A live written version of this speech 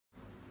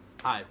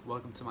Hi,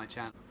 welcome to my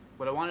channel.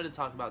 What I wanted to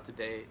talk about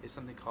today is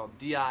something called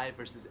DI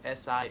versus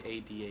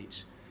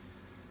SIADH.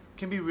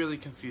 Can be really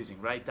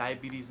confusing, right?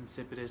 Diabetes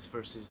insipidus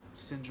versus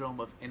syndrome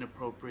of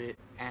inappropriate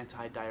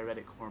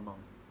antidiuretic hormone.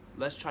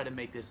 Let's try to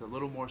make this a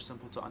little more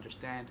simple to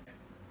understand.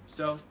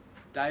 So,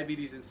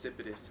 diabetes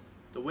insipidus.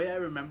 The way I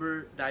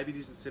remember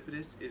diabetes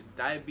insipidus is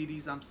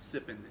diabetes I'm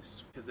sipping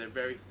this, because they're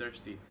very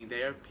thirsty.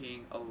 They are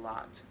peeing a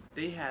lot.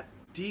 They have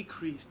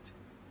decreased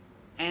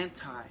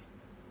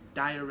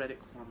antidiuretic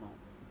hormone.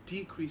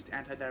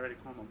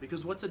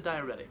 Because what's a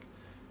diuretic?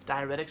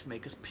 Diuretics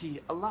make us pee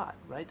a lot,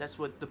 right? That's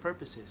what the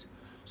purpose is.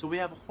 So we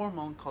have a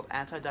hormone called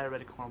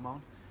antidiuretic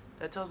hormone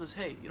that tells us,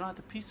 hey, you don't have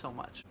to pee so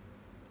much.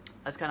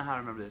 That's kind of how I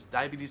remember this.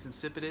 Diabetes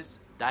insipidus,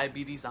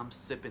 diabetes I'm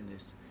sipping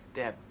this.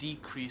 They have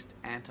decreased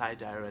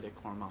antidiuretic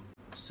hormone.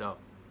 So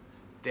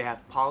they have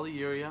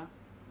polyuria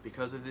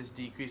because of this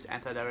decreased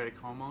antidiuretic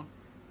hormone.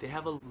 They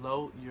have a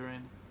low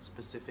urine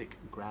specific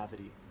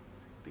gravity,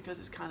 because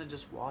it's kind of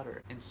just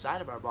water. Inside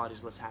of our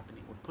bodies, what's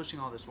happening? We're pushing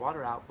all this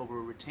water out, but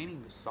we're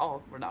retaining the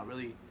salt. We're not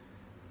really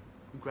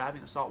grabbing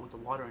the salt with the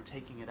water and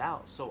taking it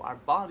out. So our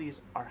bodies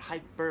are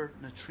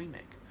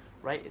hypernatremic,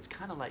 right? It's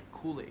kind of like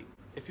Kool-Aid.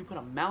 If you put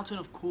a mountain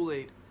of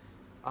Kool-Aid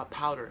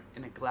powder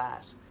in a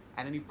glass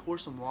and then you pour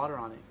some water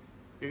on it,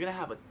 you're gonna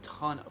have a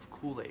ton of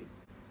Kool-Aid.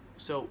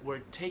 So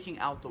we're taking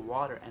out the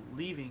water and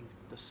leaving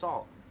the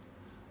salt.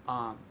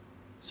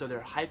 So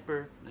they're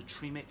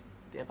hypernatremic.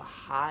 They have a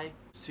high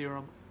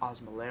serum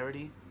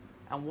osmolarity.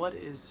 And what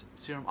is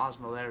serum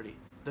osmolarity?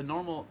 The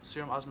normal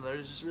serum osmolarity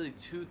is just really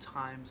 2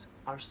 times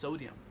our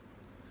sodium.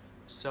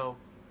 So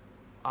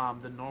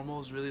the normal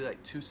is really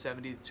like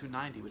 270 to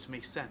 290, which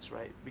makes sense,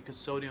 right? Because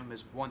sodium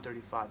is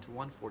 135 to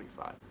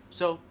 145.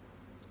 So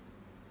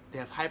they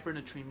have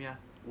hypernatremia,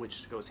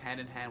 which goes hand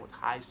in hand with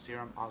high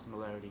serum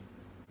osmolarity.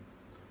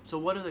 So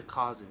what are the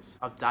causes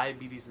of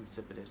diabetes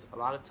insipidus? A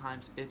lot of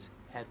times it's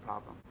head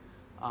problem.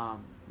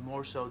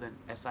 More so than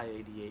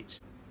SIADH.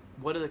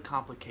 What are the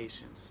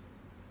complications?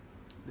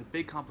 The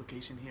big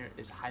complication here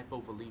is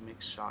hypovolemic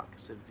shock,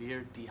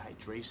 severe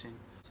dehydration.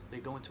 So they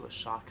go into a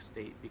shock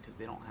state because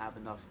they don't have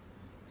enough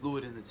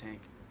fluid in the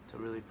tank to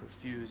really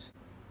perfuse.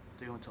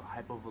 They go into a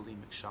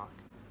hypovolemic shock.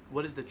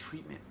 What is the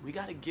treatment? We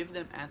got to give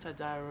them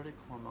antidiuretic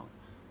hormone.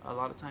 A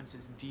lot of times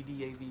it's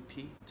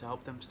DDAVP to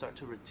help them start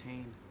to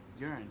retain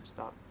urine,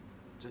 stop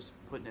just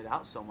putting it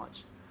out so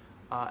much.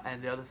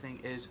 And the other thing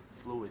is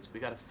fluids.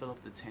 We got to fill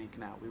up the tank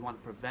now. We want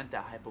to prevent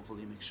that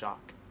hypovolemic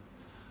shock.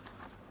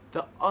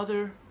 The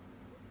other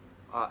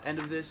end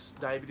of this,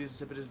 diabetes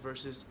insipidus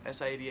versus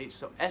SIADH.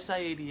 So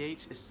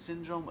SIADH is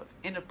syndrome of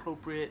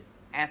inappropriate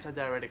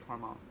antidiuretic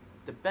hormone.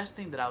 The best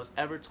thing that I was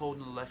ever told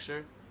in the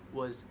lecture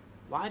was,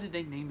 why did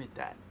they name it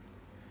that?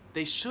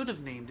 They should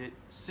have named it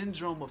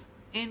syndrome of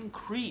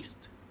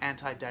increased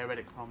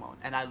antidiuretic hormone.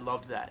 And I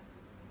loved that.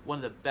 One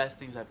of the best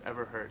things I've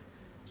ever heard.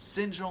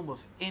 Syndrome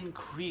of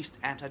increased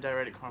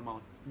antidiuretic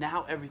hormone.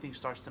 Now everything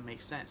starts to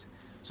make sense.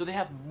 So they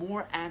have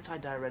more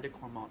antidiuretic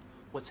hormone.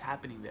 What's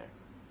happening there?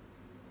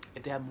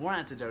 If they have more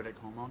antidiuretic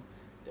hormone,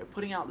 they're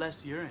putting out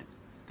less urine.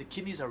 The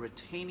kidneys are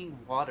retaining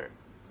water,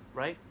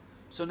 right?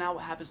 So now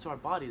what happens to our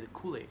body? The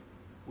Kool-Aid.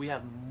 We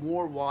have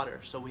more water.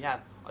 So we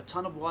have a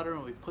ton of water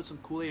and we put some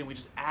Kool-Aid and we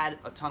just add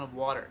a ton of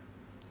water,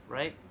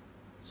 right?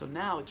 So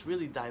now it's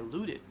really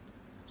diluted.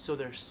 So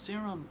their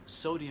serum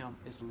sodium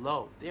is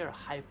low. They are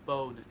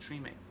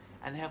hyponatremic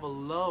and they have a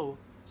low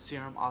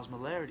serum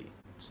osmolarity.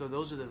 So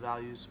those are the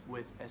values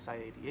with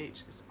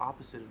SIADH. It's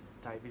opposite of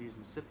diabetes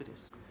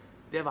insipidus.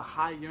 They have a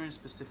high urine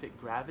specific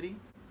gravity.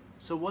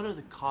 So what are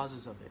the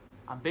causes of it?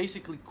 I'm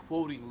basically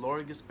quoting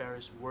Laura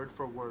Gasparis word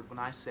for word when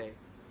I say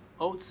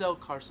oat cell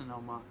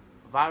carcinoma,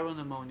 viral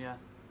pneumonia,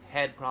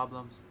 head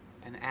problems,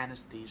 and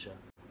anesthesia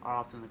are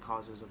often the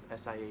causes of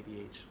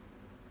SIADH.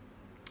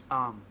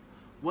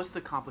 What's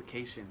the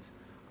complications?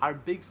 Our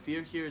big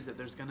fear here is that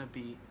there's going to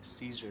be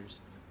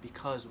seizures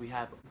because we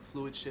have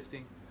fluid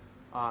shifting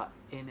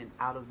in and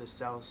out of the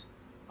cells,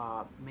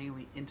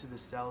 mainly into the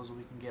cells.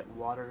 We can get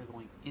water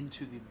going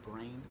into the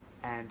brain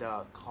and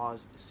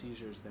cause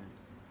seizures then.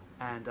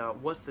 And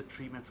what's the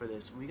treatment for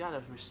this? We got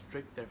to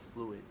restrict their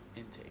fluid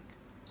intake.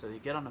 So they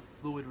get on a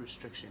fluid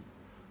restriction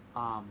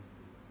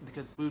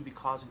because we would be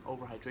causing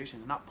overhydration.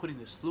 They're not putting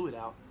this fluid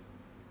out.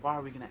 Why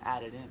are we going to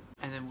add it in?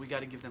 And then we got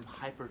to give them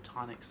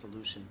hypertonic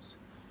solutions.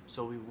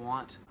 So we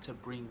want to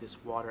bring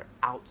this water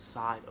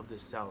outside of the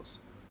cells.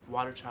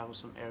 Water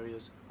travels from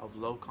areas of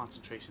low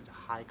concentration to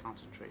high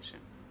concentration,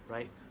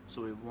 right?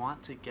 So we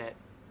want to get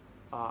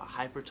a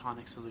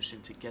hypertonic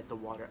solution to get the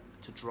water,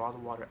 to draw the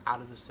water out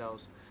of the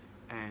cells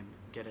and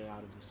get it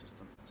out of the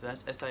system. So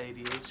that's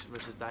SIADH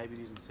versus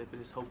diabetes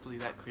insipidus. Hopefully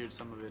that cleared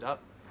some of it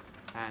up.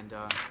 And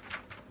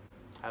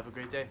have a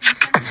great day.